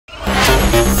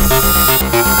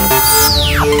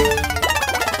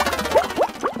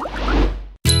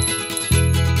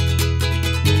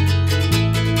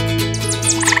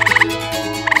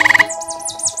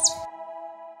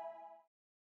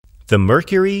The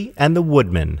Mercury and the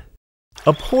Woodman.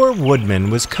 A poor woodman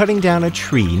was cutting down a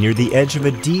tree near the edge of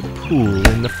a deep pool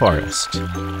in the forest.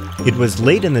 It was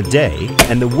late in the day,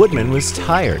 and the woodman was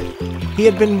tired. He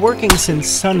had been working since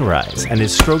sunrise, and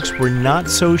his strokes were not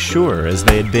so sure as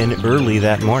they had been early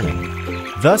that morning.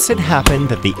 Thus it happened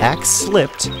that the axe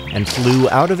slipped and flew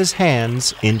out of his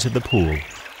hands into the pool.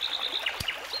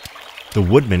 The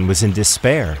woodman was in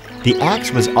despair. The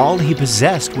axe was all he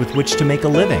possessed with which to make a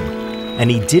living, and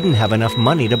he didn't have enough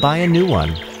money to buy a new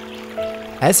one.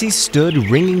 As he stood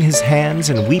wringing his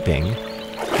hands and weeping,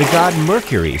 the god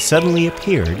Mercury suddenly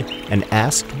appeared and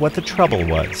asked what the trouble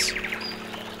was.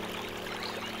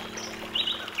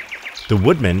 The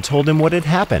woodman told him what had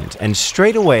happened, and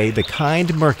straight away the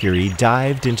kind Mercury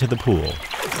dived into the pool.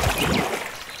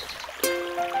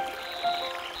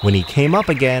 When he came up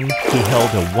again, he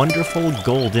held a wonderful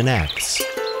golden axe.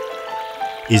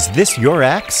 "Is this your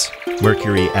axe?"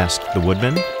 Mercury asked the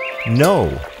woodman.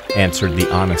 "No," answered the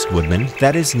honest woodman,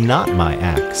 "that is not my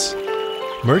axe."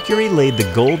 Mercury laid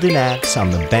the golden axe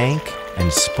on the bank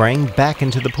and sprang back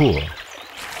into the pool.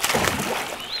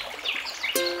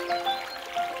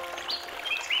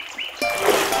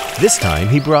 This time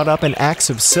he brought up an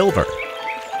axe of silver.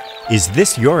 "Is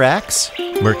this your axe?"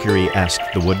 Mercury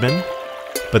asked the woodman.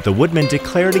 But the woodman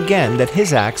declared again that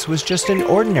his axe was just an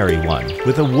ordinary one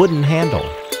with a wooden handle.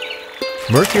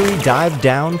 Mercury dived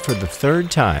down for the third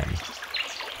time,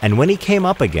 and when he came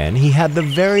up again, he had the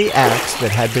very axe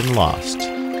that had been lost.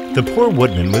 The poor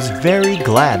woodman was very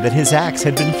glad that his axe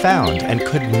had been found and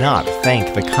could not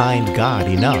thank the kind god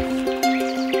enough.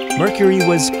 Mercury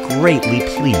was greatly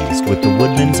pleased with the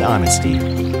woodman's honesty.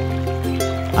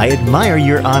 "I admire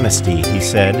your honesty," he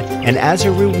said, "and as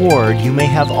a reward you may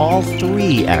have all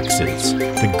 3 axes,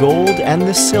 the gold and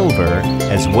the silver,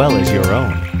 as well as your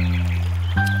own."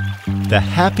 The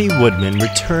happy woodman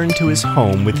returned to his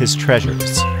home with his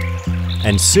treasures,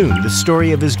 and soon the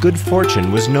story of his good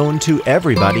fortune was known to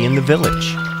everybody in the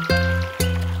village.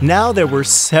 Now there were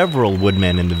several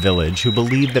woodmen in the village who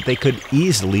believed that they could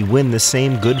easily win the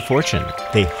same good fortune.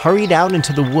 They hurried out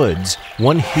into the woods,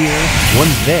 one here,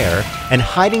 one there, and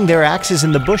hiding their axes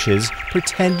in the bushes,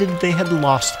 pretended they had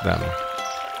lost them.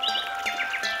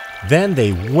 Then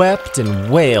they wept and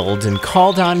wailed and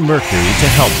called on Mercury to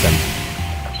help them.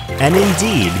 And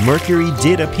indeed, Mercury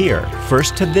did appear,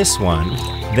 first to this one,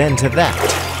 then to that.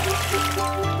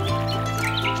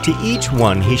 To each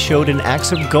one he showed an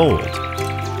axe of gold,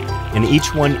 and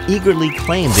each one eagerly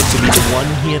claimed it to be the one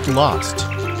he had lost.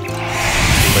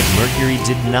 But Mercury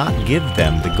did not give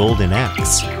them the golden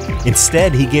axe.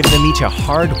 Instead, he gave them each a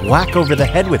hard whack over the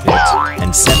head with it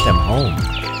and sent them home.